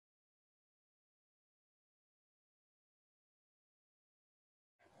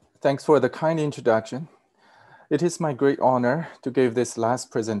Thanks for the kind introduction. It is my great honor to give this last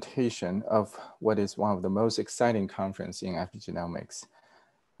presentation of what is one of the most exciting conferences in epigenomics.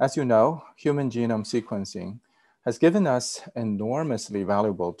 As you know, human genome sequencing has given us an enormously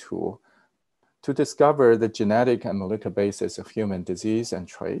valuable tool to discover the genetic and molecular basis of human disease and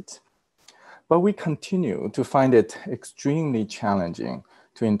traits. But we continue to find it extremely challenging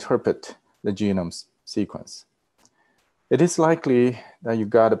to interpret the genome sequence. It is likely that you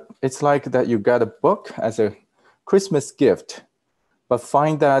got a book as a Christmas gift, but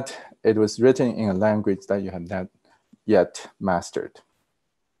find that it was written in a language that you have not yet mastered.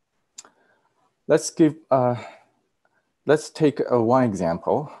 Let's take one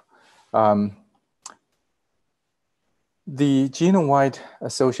example. The genome-wide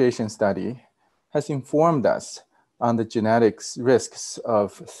association study has informed us on the genetics risks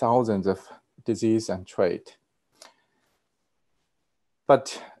of thousands of disease and trait.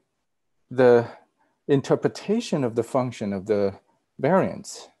 But the interpretation of the function of the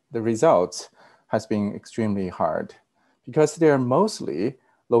variants, the results, has been extremely hard because they are mostly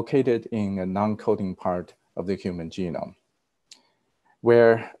located in a non-coding part of the human genome,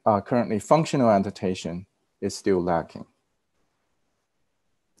 where currently functional annotation is still lacking.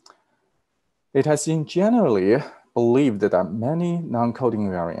 It has been generally believed that many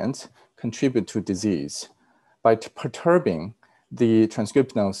non-coding variants contribute to disease by perturbing the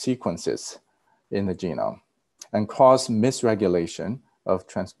transcriptional sequences in the genome and cause misregulation of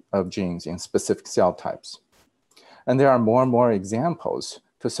genes in specific cell types. And there are more and more examples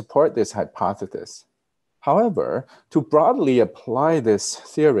to support this hypothesis. However, to broadly apply this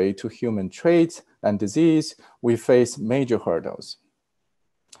theory to human traits and disease, we face major hurdles.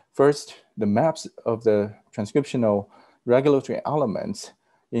 First, the maps of the transcriptional regulatory elements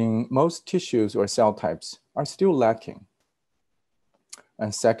in most tissues or cell types are still lacking.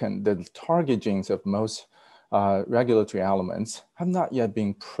 And second, the target genes of most regulatory elements have not yet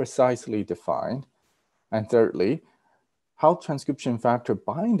been precisely defined. And thirdly, how transcription factor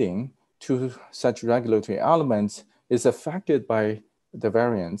binding to such regulatory elements is affected by the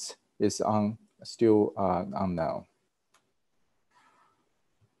variants is still unknown.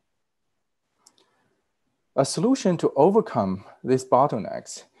 A solution to overcome these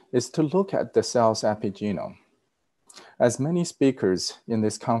bottlenecks is to look at the cell's epigenome. As many speakers in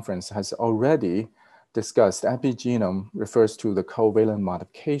this conference has already discussed, epigenome refers to the covalent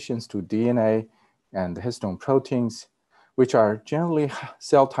modifications to DNA and histone proteins, which are generally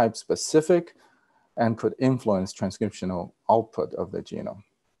cell type specific and could influence transcriptional output of the genome.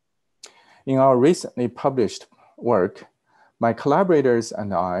 In our recently published work, my collaborators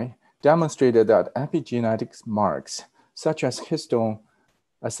and I demonstrated that epigenetic marks, such as histone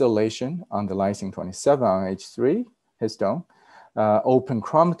acylation on the lysine 27 on H3 histone, open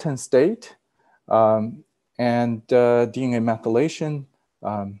chromatin state, and DNA methylation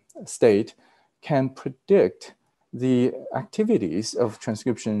state can predict the activities of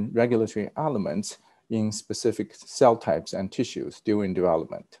transcription regulatory elements in specific cell types and tissues during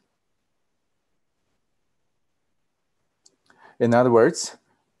development. In other words,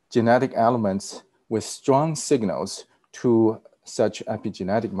 genetic elements with strong signals to such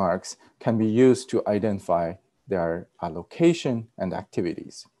epigenetic marks can be used to identify their location and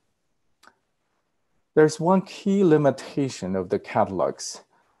activities. There's one key limitation of the catalogs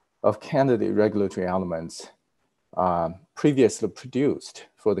of candidate regulatory elements previously produced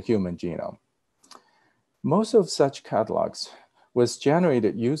for the human genome. Most of such catalogs was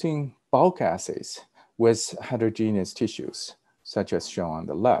generated using bulk assays with heterogeneous tissues, such as shown on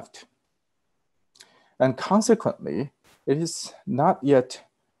the left. And consequently, it is not yet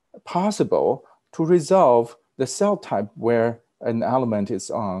possible to resolve the cell type where an element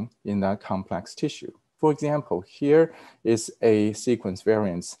is on in that complex tissue. For example, here is a sequence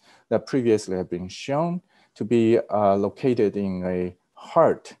variant that previously had been shown to be located in a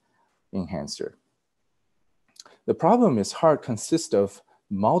heart enhancer. The problem is heart consists of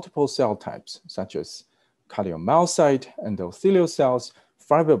multiple cell types, such as cardiomyocyte, endothelial cells,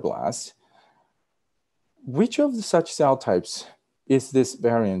 fibroblasts. Which of such cell types is this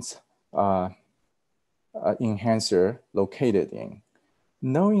variant enhancer located in?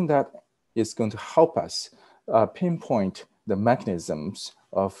 Knowing that is going to help us pinpoint the mechanisms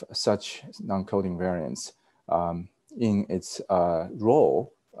of such non-coding variants in its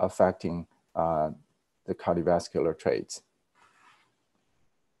role affecting the cardiovascular traits.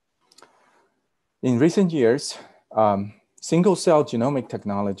 In recent years, single-cell genomic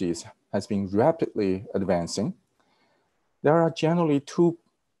technologies has been rapidly advancing. There are generally two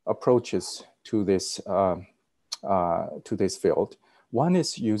approaches to this field. One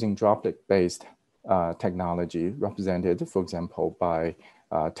is using droplet-based technology represented, for example, by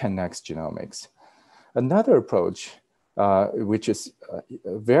 10x genomics. Another approach, which is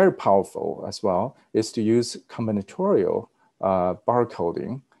very powerful as well, is to use combinatorial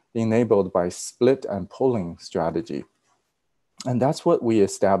barcoding enabled by split and pooling strategy. And that's what we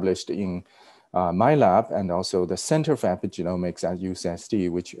established in my lab and also the Center for Epigenomics at UCSD,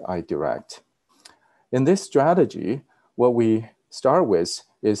 which I direct. In this strategy, what we start with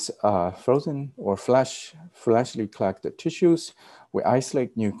is frozen or fleshly collected tissues. We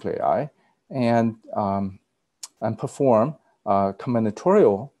isolate nuclei and perform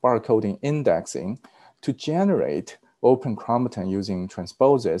combinatorial barcoding indexing to generate open chromatin using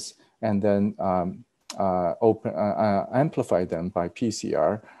transposes and then amplify them by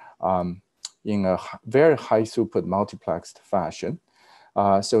PCR in a very high throughput multiplexed fashion.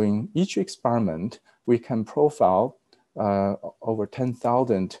 So in each experiment, we can profile over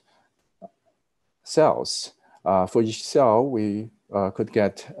 10,000 cells. For each cell, we could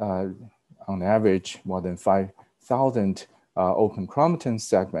get, on average, more than 5,000 open chromatin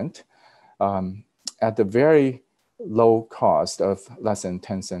segment at the very low cost of less than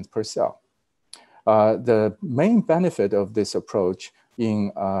 10 cents per cell. The main benefit of this approach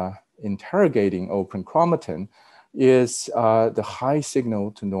in interrogating open chromatin is the high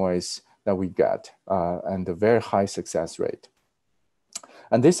signal to noise that we get and the very high success rate.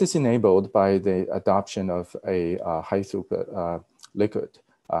 And this is enabled by the adoption of a high throughput liquid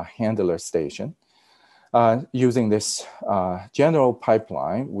handler station. Using this general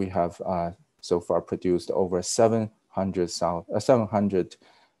pipeline, we have so far produced over 700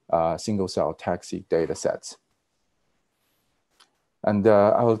 single cell taxi data sets. And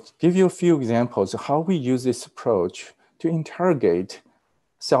I'll give you a few examples of how we use this approach to interrogate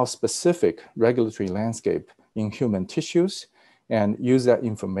cell-specific regulatory landscape in human tissues and use that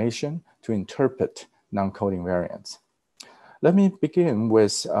information to interpret non-coding variants. Let me begin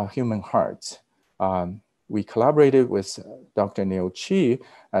with human hearts. We collaborated with Dr. Neil Chi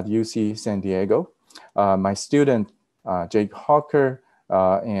at UC San Diego. My student, Jake Hawker,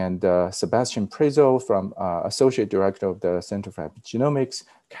 and Sebastian Prezo from Associate Director of the Center for Epigenomics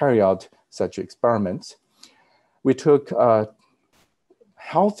carry out such experiments. We took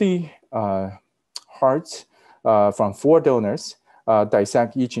healthy hearts from 4 donors,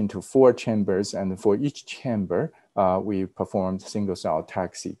 dissect each into 4 chambers, and for each chamber, we performed single cell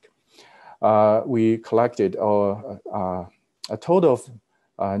taxi. We collected a total of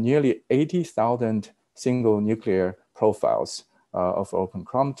nearly 80,000 single nuclear profiles of open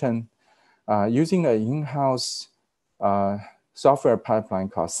chromatin. Using an in-house software pipeline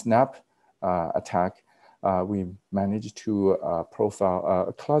called Snap Attack, we managed to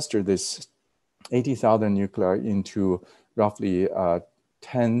cluster this 80,000 nuclei into roughly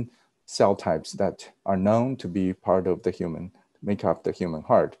 10 cell types that are known to be part of the human, make up the human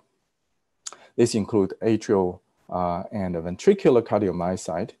heart. These include atrial and ventricular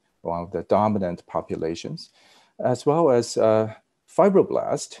cardiomyocyte, one of the dominant populations, as well as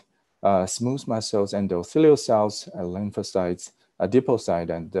fibroblast, smooth muscles, endothelial cells, lymphocytes, adipocyte,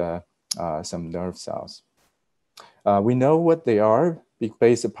 and some nerve cells. We know what they are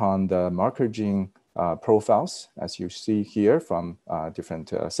based upon the marker gene profiles, as you see here from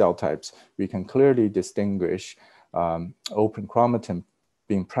different cell types. We can clearly distinguish open chromatin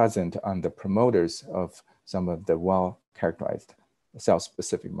being present on the promoters of some of the well-characterized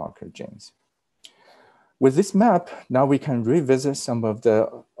cell-specific marker genes. With this map, now we can revisit some of the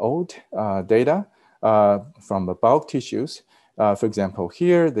old data from the bulk tissues. For example,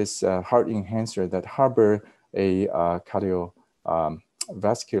 here, this heart enhancer that harbor a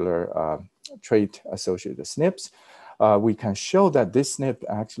cardiovascular trait-associated SNPs. We can show that this SNP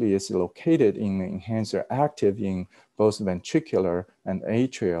actually is located in the enhancer active in both ventricular and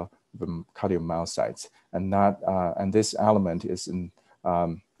atrial cardiomyocytes, and this element is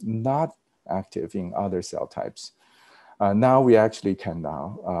not active in other cell types. Now we actually can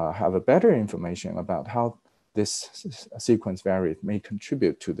have a better information about how this sequence variant may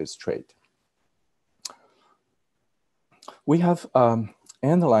contribute to this trait. We have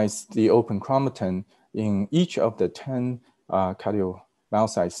analyzed the open chromatin in each of the 10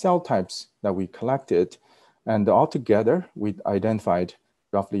 cardiomyocyte cell types that we collected, and altogether we identified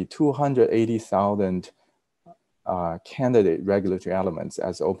roughly 280,000 candidate regulatory elements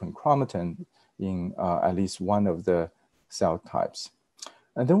as open chromatin in at least one of the cell types.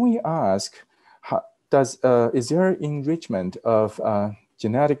 And then we ask, is there enrichment of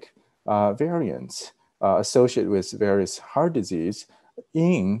genetic variants associated with various heart disease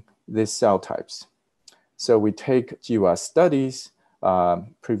in these cell types? So we take GWAS studies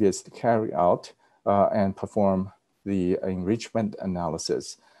previously carried out and perform the enrichment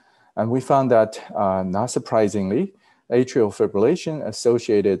analysis. And we found that, not surprisingly, atrial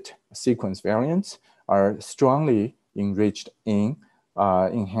fibrillation-associated sequence variants are strongly enriched in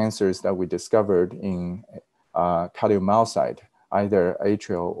enhancers that we discovered in cardiomyocyte, either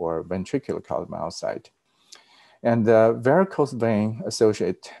atrial or ventricular cardiomyocyte. And the varicose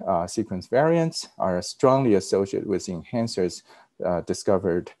vein-associated sequence variants are strongly associated with enhancers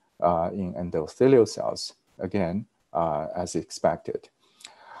discovered in endothelial cells, again, as expected.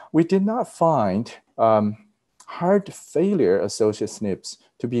 We did not find heart failure-associated SNPs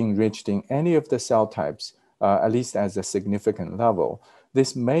to be enriched in any of the cell types, at least at a significant level.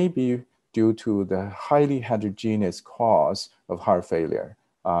 This may be due to the highly heterogeneous cause of heart failure.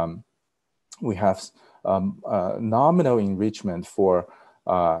 We have nominal enrichment for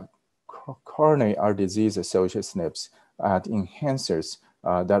coronary artery disease-associated SNPs at enhancers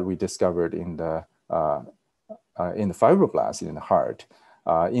that we discovered in the fibroblasts in the heart,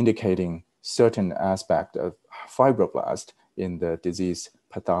 indicating certain aspect of fibroblast in the disease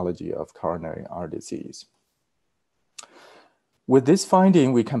pathology of coronary artery disease. With this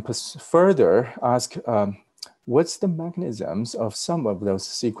finding, we can further ask what's the mechanisms of some of those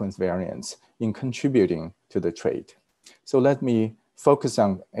sequence variants in contributing to the trait. So let me focus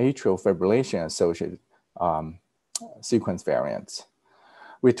on atrial fibrillation-associated sequence variants.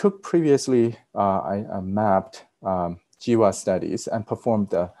 We took previously, I mapped GWAS studies and performed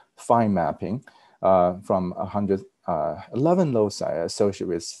the fine mapping from 111 loci associated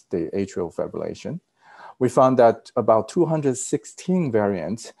with the atrial fibrillation. We found that about 216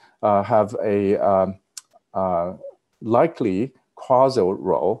 variants have a likely causal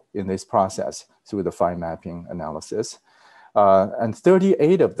role in this process through the fine mapping analysis. And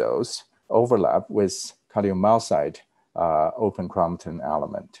 38 of those overlap with cardiomyocyte open chromatin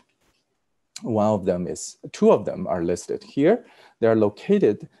element. Two of them are listed here. They're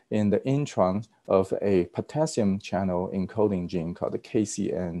located in the intron of a potassium channel encoding gene called the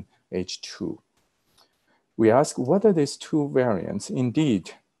KCNH2. We ask whether these two variants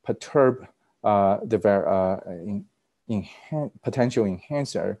indeed perturb the potential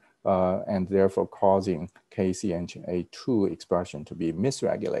enhancer and therefore causing KCNH2 expression to be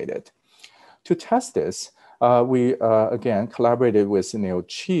misregulated. To test this, we again collaborated with Neil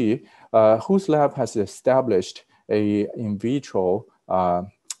Chi, whose lab has established a in vitro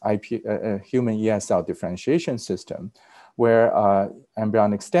human ESL differentiation system where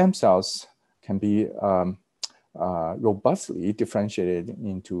embryonic stem cells can be robustly differentiated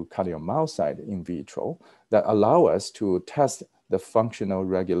into cardiomyocyte in vitro that allow us to test the functional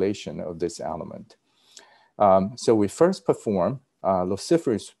regulation of this element. So we first perform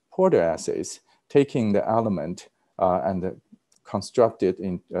luciferase reporter assays, taking the element and construct it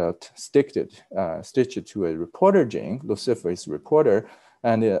in, stitch it to a reporter gene, luciferase reporter,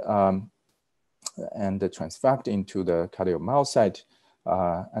 and transfect into the cardiomyocyte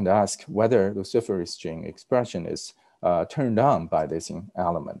and ask whether luciferase gene expression is turned on by this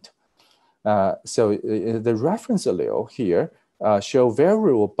element. So the reference allele here show very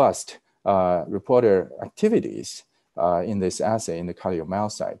robust reporter activities in this assay in the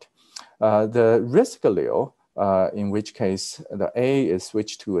cardiomyocyte. The risk allele, in which case the A is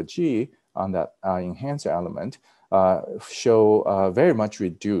switched to a G on that enhancer element, show very much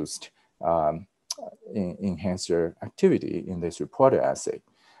reduced enhancer activity in this reporter assay.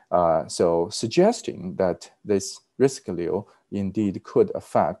 So suggesting that this risk allele indeed could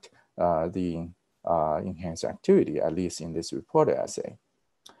affect the enhancer activity, at least in this reporter assay.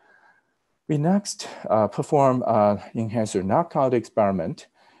 We next perform enhancer knockout experiment.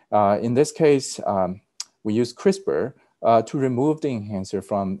 In this case, we use CRISPR to remove the enhancer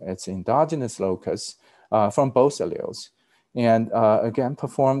from its endogenous locus from both alleles. And again,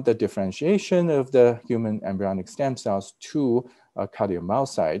 perform the differentiation of the human embryonic stem cells to a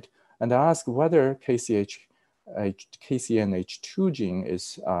cardiomyocyte and ask whether KCNH2 gene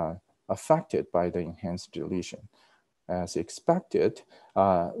is affected by the enhanced deletion. As expected,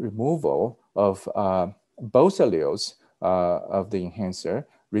 removal of both alleles of the enhancer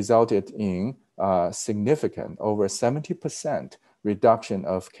resulted in significant, over 70% reduction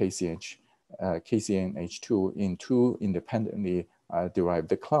of KCNH2 in two independently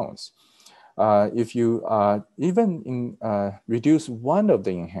derived clones. If you even reduce one of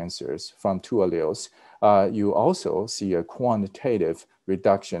the enhancers from two alleles, you also see a quantitative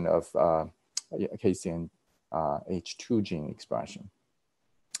reduction of KCNH2 gene expression.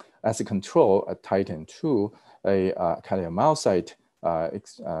 As a control, a Titin2, a cardiomyocyte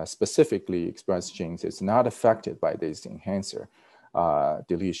specifically expressed genes is not affected by this enhancer.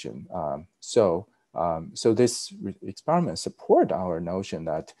 deletion. So this experiment support our notion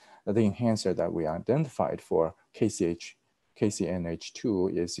that the enhancer that we identified for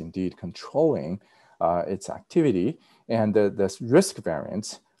KCNH2 is indeed controlling its activity, and the risk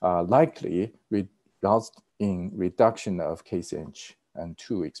variance likely results in reduction of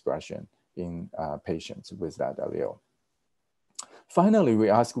KCNH2 expression in patients with that allele. Finally, we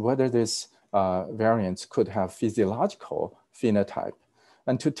ask whether this variant could have physiological phenotype.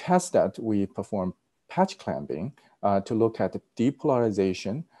 And to test that, we perform patch clamping to look at the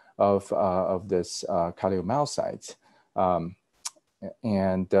depolarization of this chaliomyocytes.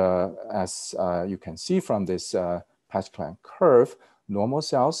 As you can see from this patch clamp curve, normal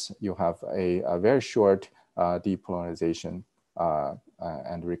cells, you have a very short depolarization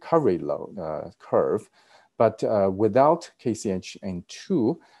and recovery curve. But without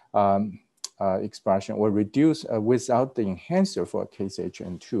KCNH2 expression or reduce without the enhancer for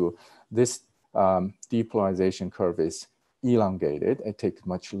KCNH2, this depolarization curve is elongated. It takes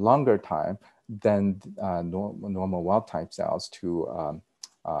much longer time than normal wild-type cells to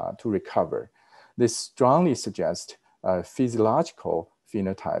recover. This strongly suggests a physiological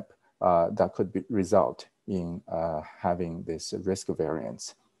phenotype that could result in having this risk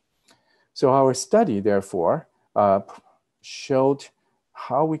variance. So our study, therefore, showed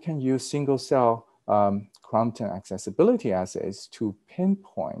how we can use single-cell chromatin accessibility assays to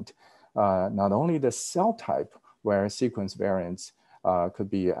pinpoint not only the cell type where sequence variants could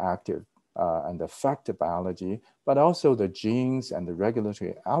be active and affect the biology, but also the genes and the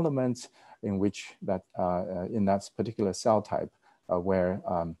regulatory elements in which that in that particular cell type where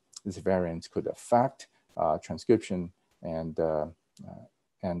this variant could affect transcription and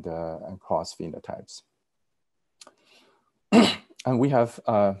cross phenotypes. And we have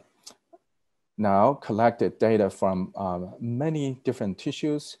now collected data from many different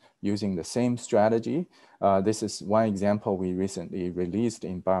tissues using the same strategy. This is one example we recently released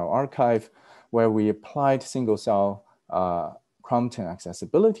in bioRxiv, where we applied single-cell chromatin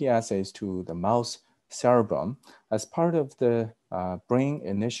accessibility assays to the mouse cerebrum as part of the Brain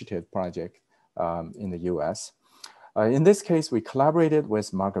Initiative project in the US. In this case, we collaborated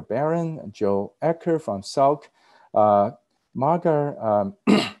with Margaret Barron and Joe Ecker from Salk. Margaret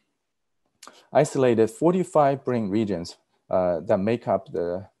isolated 45 brain regions that make up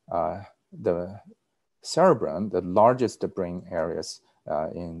the cerebrum, the largest brain areas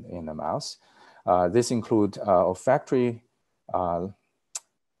in the mouse. This includes olfactory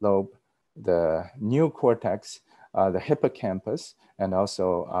lobe, the neocortex, the hippocampus, and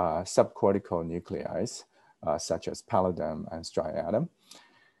also subcortical nuclei, such as pallidum and striatum.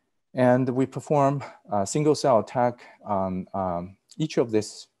 And we perform a single-cell attack on each of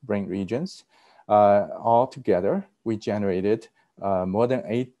these brain regions. All together, we generated more than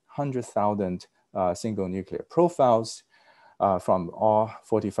 800,000 single nuclear profiles from all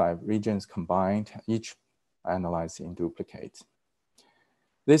 45 regions combined, each analyzed in duplicate.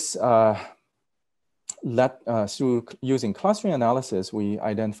 This through using clustering analysis, we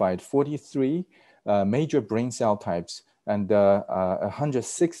identified 43 major brain cell types and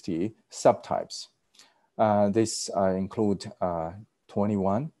 160 subtypes. This include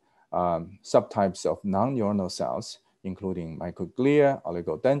 21 subtypes of non-neuronal cells, including microglia,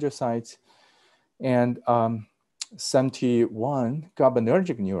 oligodendrocytes, and 71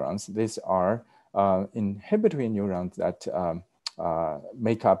 GABAergic neurons. These are inhibitory neurons that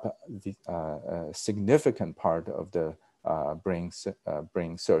make up the significant part of the brain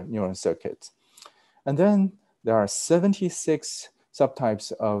neuron circuits. And then there are 76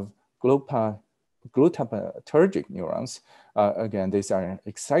 subtypes of glutamatergic neurons. Again, these are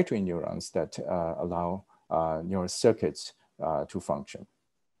excitatory neurons that allow neural circuits to function.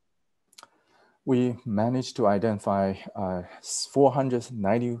 We managed to identify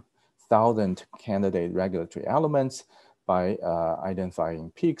 490,000 candidate regulatory elements by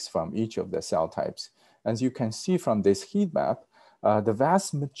identifying peaks from each of the cell types. As you can see from this heat map, the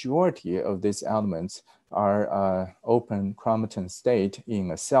vast majority of these elements are open chromatin state in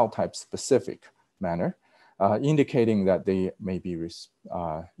a cell type specific manner, indicating that they may be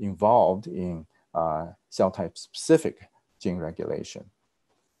involved in cell type specific gene regulation.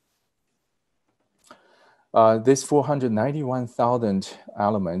 This 491,000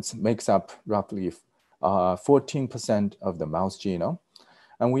 elements makes up roughly 14% of the mouse genome.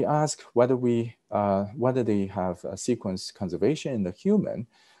 And we ask whether they have sequence conservation in the human.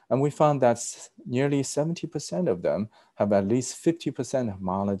 And we found that nearly 70% of them have at least 50%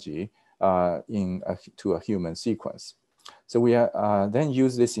 homology to a human sequence. So we then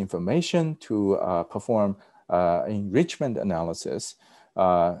use this information to perform enrichment analysis,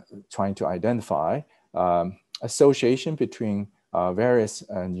 trying to identify association between various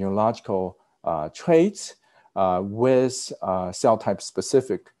neurological traits with cell type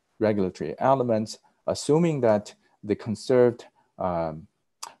specific regulatory elements, assuming that the conserved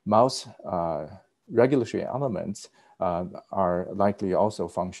mouse regulatory elements are likely also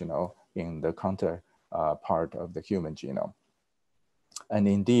functional in the counter part of the human genome. And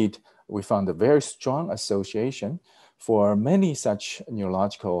indeed, we found a very strong association for many such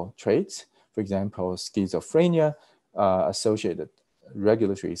neurological traits. For example, schizophrenia associated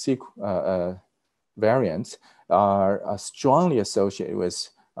regulatory variants are strongly associated with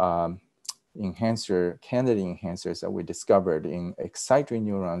candidate enhancers that we discovered in excitatory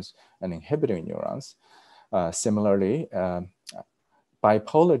neurons and inhibitory neurons. Similarly,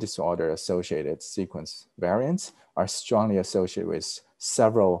 bipolar disorder associated sequence variants are strongly associated with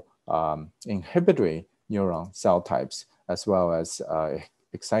several inhibitory neuron cell types, as well as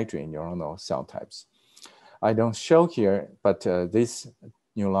excitatory neuronal cell types. I don't show here, but these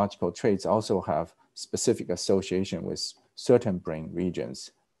neurological traits also have specific association with certain brain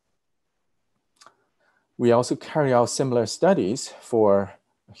regions. We also carry out similar studies for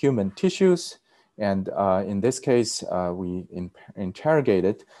human tissues. And in this case, we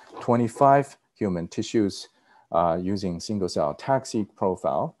interrogated 25 human tissues using single-cell TAC-seq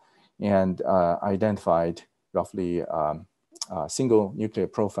profile and identified roughly single nuclear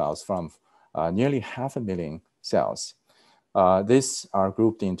profiles from nearly 500,000 cells. These are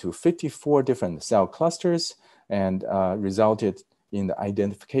grouped into 54 different cell clusters and resulted in the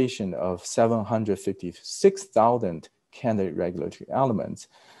identification of 756,000 candidate regulatory elements.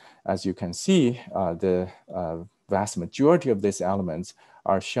 As you can see, the vast majority of these elements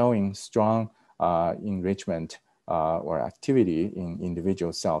are showing strong enrichment or activity in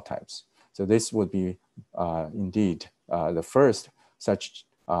individual cell types. So this would be indeed the first such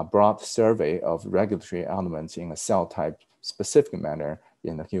broad survey of regulatory elements in a cell type specific manner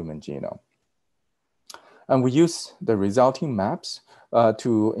in the human genome. And we use the resulting maps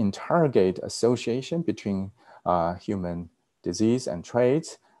to interrogate association between human disease and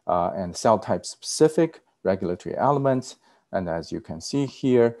traits and cell type specific regulatory elements. And as you can see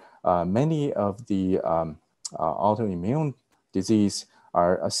here, many of the autoimmune disease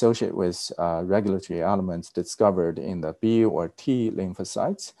are associated with regulatory elements discovered in the B or T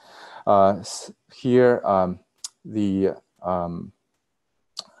lymphocytes. Here, the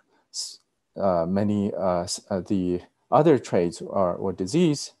other traits or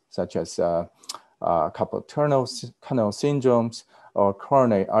disease, such as carpal tunnel syndromes or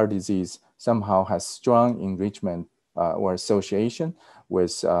coronary heart disease, somehow has strong enrichment or association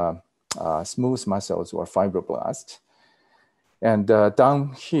with smooth muscles or fibroblasts. And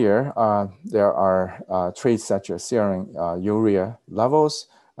down here, there are traits such as serum urea levels,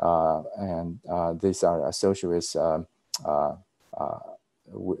 and these are associated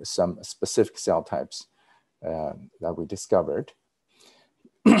with some specific cell types that we discovered.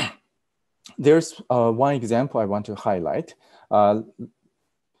 There's one example I want to highlight.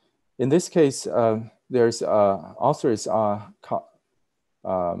 In this case, there's authors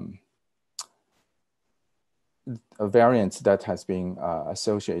a variant that has been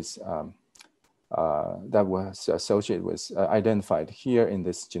associated, that was associated with, identified here in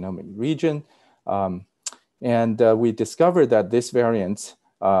this genomic region. And we discovered that this variant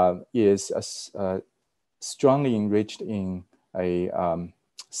is strongly enriched in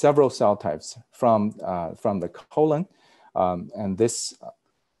several cell types from the colon. And this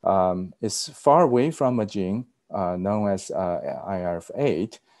is far away from a gene known as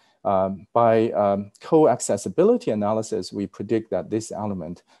IRF8. By co-accessibility analysis, we predict that this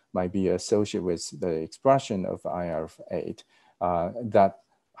element might be associated with the expression of IRF8 that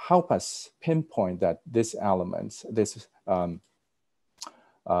help us pinpoint that this element, this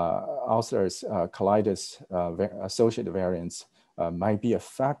author's colitis associated variants might be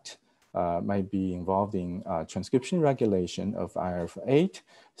might be involved in transcription regulation of IRF8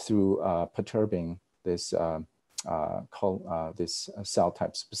 through perturbing this this cell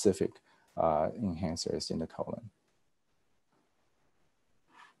type specific enhancers in the colon.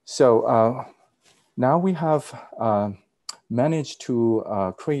 So now we have managed to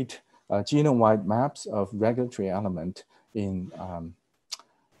create genome-wide maps of regulatory element in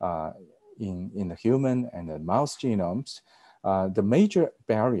the human and the mouse genomes. The major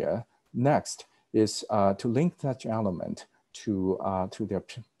barrier next is to link such element to their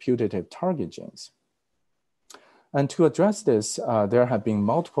putative target genes. And to address this, there have been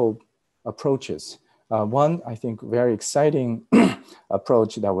multiple approaches. One, I think, very exciting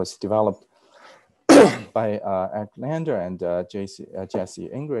approach that was developed by Alexander and Jesse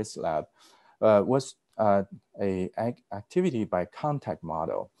Ingrid's lab was a activity by contact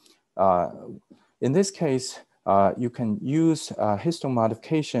model. In this case, you can use histone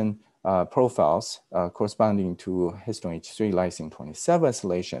modification profiles corresponding to histone H3 lysine 27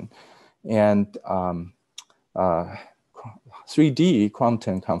 acylation and 3D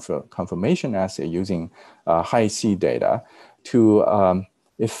chromatin conformation assay using high-C data to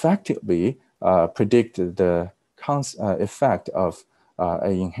effectively predict the effect of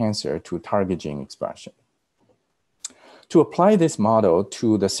an enhancer to target gene expression. To apply this model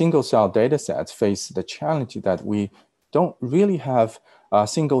to the single-cell data sets face the challenge that we don't really have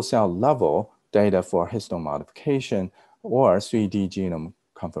single-cell level data for histone modification or 3D genome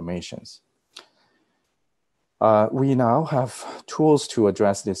conformations. We now have tools to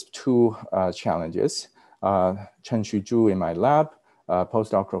address these two challenges. Chen-Xu Zhu in my lab,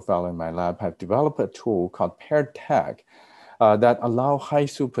 postdoctoral fellow in my lab, have developed a tool called paired tag that allow high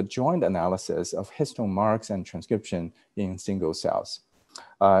throughput joint analysis of histone marks and transcription in single cells.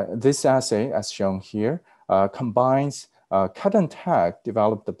 This assay, as shown here, combines cut and tag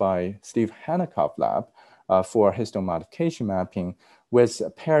developed by Steve Hanikoff lab for histone modification mapping with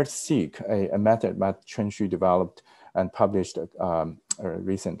paired seq, a method that Chen-Xu developed and published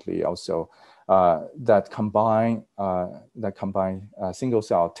recently also that combine single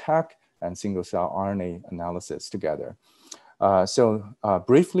cell tag and single cell RNA analysis together.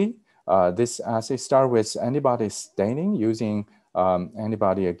 Briefly, this assay starts with antibody staining using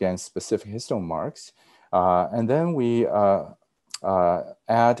antibody against specific histone marks. And then we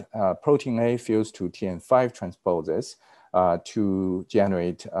add protein A fused to TN5 transposes to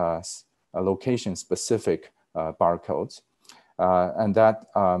generate location-specific barcodes. And that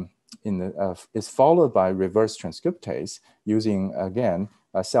is followed by reverse transcriptase using, again,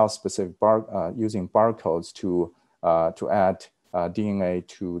 cell-specific using barcodes to add DNA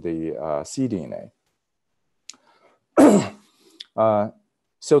to the cDNA.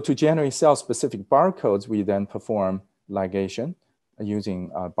 So to generate cell-specific barcodes, we then perform ligation using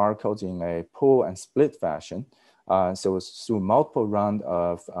barcodes in a pull and split fashion. So through multiple rounds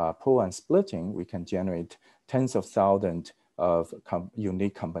of pull and splitting, we can generate tens of thousands of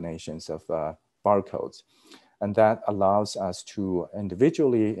unique combinations of barcodes. And that allows us to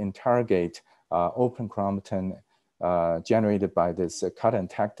individually interrogate open chromatin generated by this cut and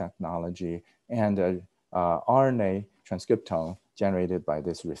tag technology and RNA transcriptome generated by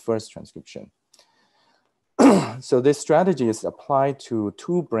this reverse transcription. So this strategy is applied to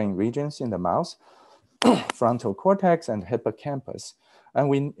two brain regions in the mouse, frontal cortex and hippocampus. And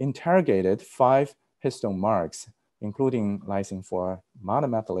we interrogated 5 histone marks, including lysine 4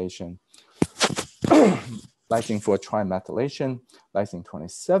 monomethylation, lysine 4 trimethylation, lysine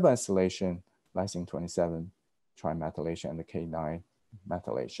 27 acylation, lysine 27 trimethylation, and the K9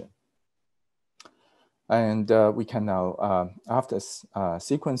 methylation. And we can now, after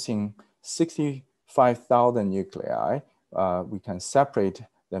sequencing 65,000 nuclei, we can separate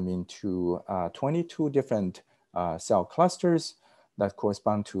them into 22 different cell clusters that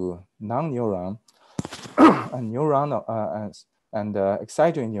correspond to non-neuron and neuron and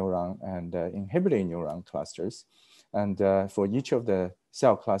excitory neuron and inhibitory neuron clusters. And for each of the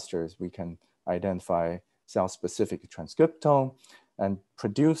cell clusters, we can identify cell-specific transcriptome and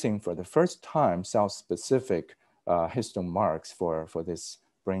producing for the first time cell-specific histone marks for this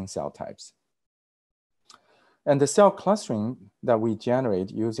brain cell types. And the cell clustering that we generate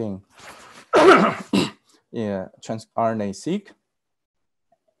using RNA-seq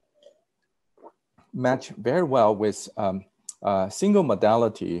match very well with single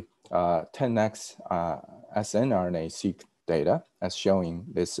modality 10x snRNA-seq data, as showing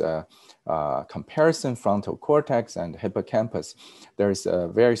this comparison frontal cortex and hippocampus. There's a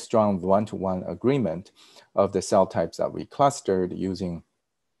very strong one-to-one agreement of the cell types that we clustered using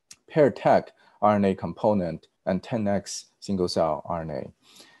paired tag RNA component and 10x single cell RNA.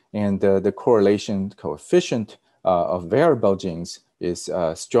 And the correlation coefficient of variable genes is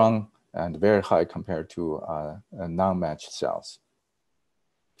strong and very high compared to non-matched cells.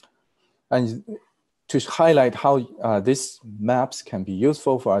 And to highlight how these maps can be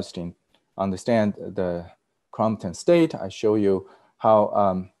useful for us to understand the chromatin state, I show you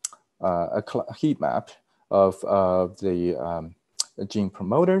how a heat map of the gene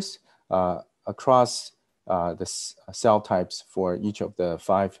promoters across the cell types for each of the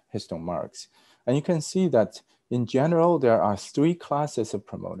 5 histone marks. And you can see that in general, there are 3 classes of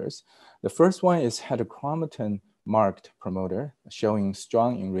promoters. The first one is heterochromatin marked promoter, showing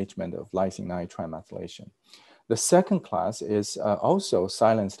strong enrichment of lysine 9 trimethylation. The second class is also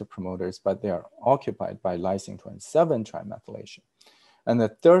silenced promoters, but they are occupied by lysine 27 trimethylation. And the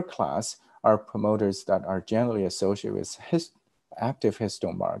third class are promoters that are generally associated with active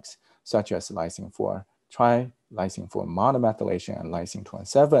histone marks, such as lysine 4 lysine 4 monomethylation, and lysine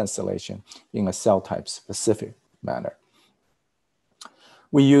 27 acylation in a cell type specific manner.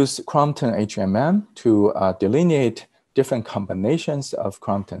 We use Crompton HMM to delineate different combinations of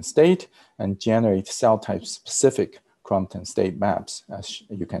Crompton state and generate cell type specific Crompton state maps, as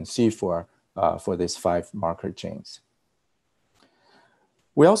you can see for these 5 marker genes.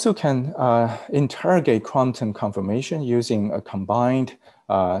 We also can interrogate Crompton conformation using a combined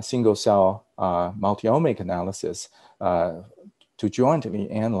single cell multi-omic analysis to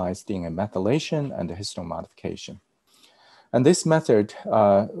jointly analyze DNA methylation and histone modification. And this method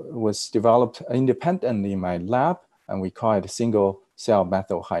was developed independently in my lab, and we call it single cell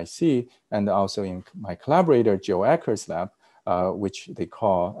methyl high C, and also in my collaborator Joe Ecker's lab, which they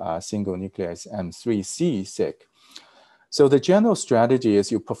call single nuclease M3C-SIG. So the general strategy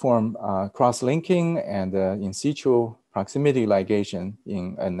is you perform cross-linking and in situ proximity ligation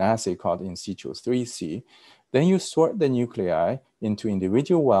in an assay called in situ 3C. Then you sort the nuclei into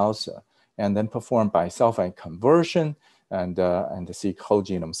individual wells and then perform bisulfite conversion and seek whole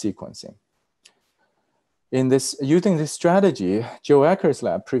genome sequencing. Using this strategy, Joe Ecker's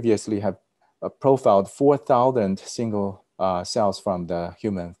lab previously have profiled 4,000 single cells from the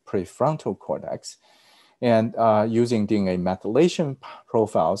human prefrontal cortex. And using DNA methylation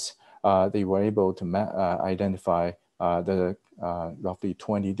profiles, they were able to identify the roughly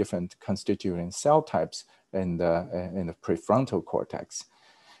 20 different constituent cell types in the prefrontal cortex.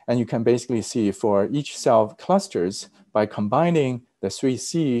 And you can basically see for each cell clusters, by combining the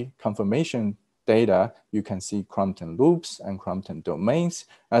 3C conformation data, you can see Crompton loops and Crompton domains,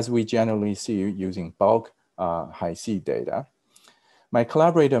 as we generally see using bulk high C data. My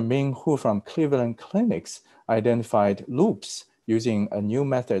collaborator Ming Hu from Cleveland Clinics identified loops using a new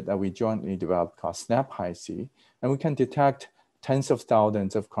method that we jointly developed called SNAP-Hi-C, and we can detect tens of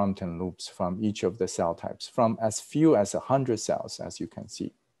thousands of Crompton loops from each of the cell types, from as few as 100 cells, as you can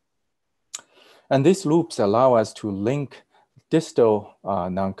see. And these loops allow us to link distal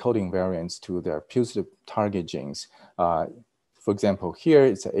non-coding variants to their putative target genes. For example, here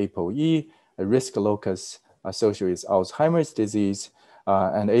it's ApoE, a risk locus associated with Alzheimer's disease,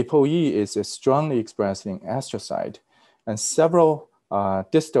 and ApoE is strongly expressed in astrocyte, and several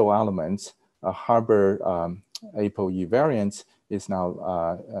distal elements harbor ApoE variants is now,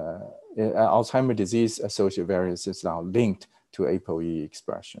 Alzheimer's disease associated variants is now linked to ApoE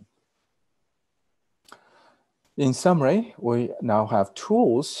expression. In summary, we now have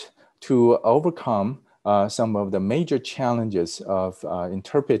tools to overcome some of the major challenges of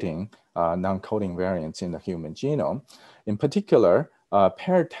interpreting non-coding variants in the human genome. In particular,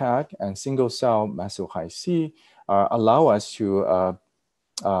 pair tag and single cell methyl high C allow us to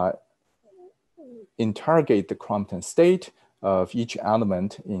interrogate the Crompton state of each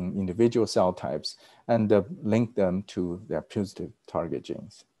element in individual cell types and link them to their putative target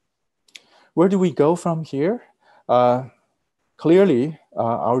genes. Where do we go from here? Clearly,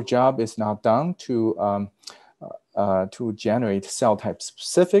 our job is not done to generate cell type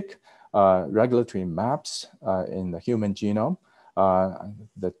specific regulatory maps in the human genome.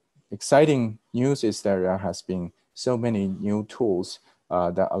 The exciting news is that there has been so many new tools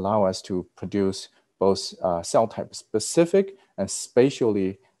that allow us to produce both cell type specific and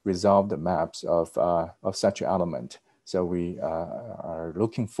spatially resolved maps of such element. So we are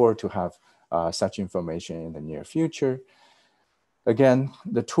looking forward to have such information in the near future. Again,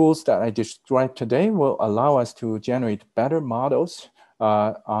 the tools that I described today will allow us to generate better models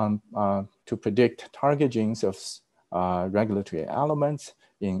to predict target genes of regulatory elements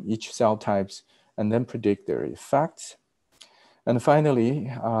in each cell types and then predict their effects. And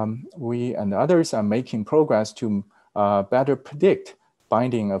finally, we and others are making progress to better predict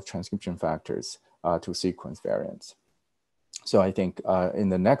binding of transcription factors to sequence variants. So I think in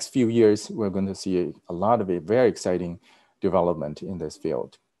the next few years, we're going to see a lot of very exciting development in this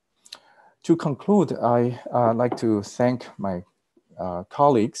field. To conclude, I'd like to thank my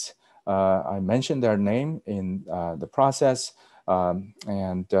colleagues. I mentioned their name in the process,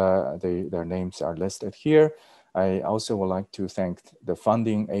 and their names are listed here. I also would like to thank the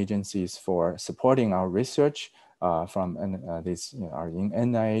funding agencies for supporting our research from these are in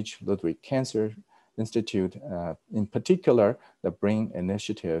NIH, Ludwig Cancer Institute, in particular, the BRAIN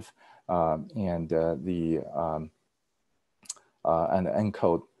Initiative and the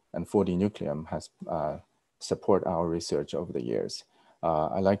ENCODE and 4D Nucleum has support our research over the years.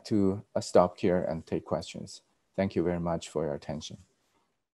 I'd like to stop here and take questions. Thank you very much for your attention.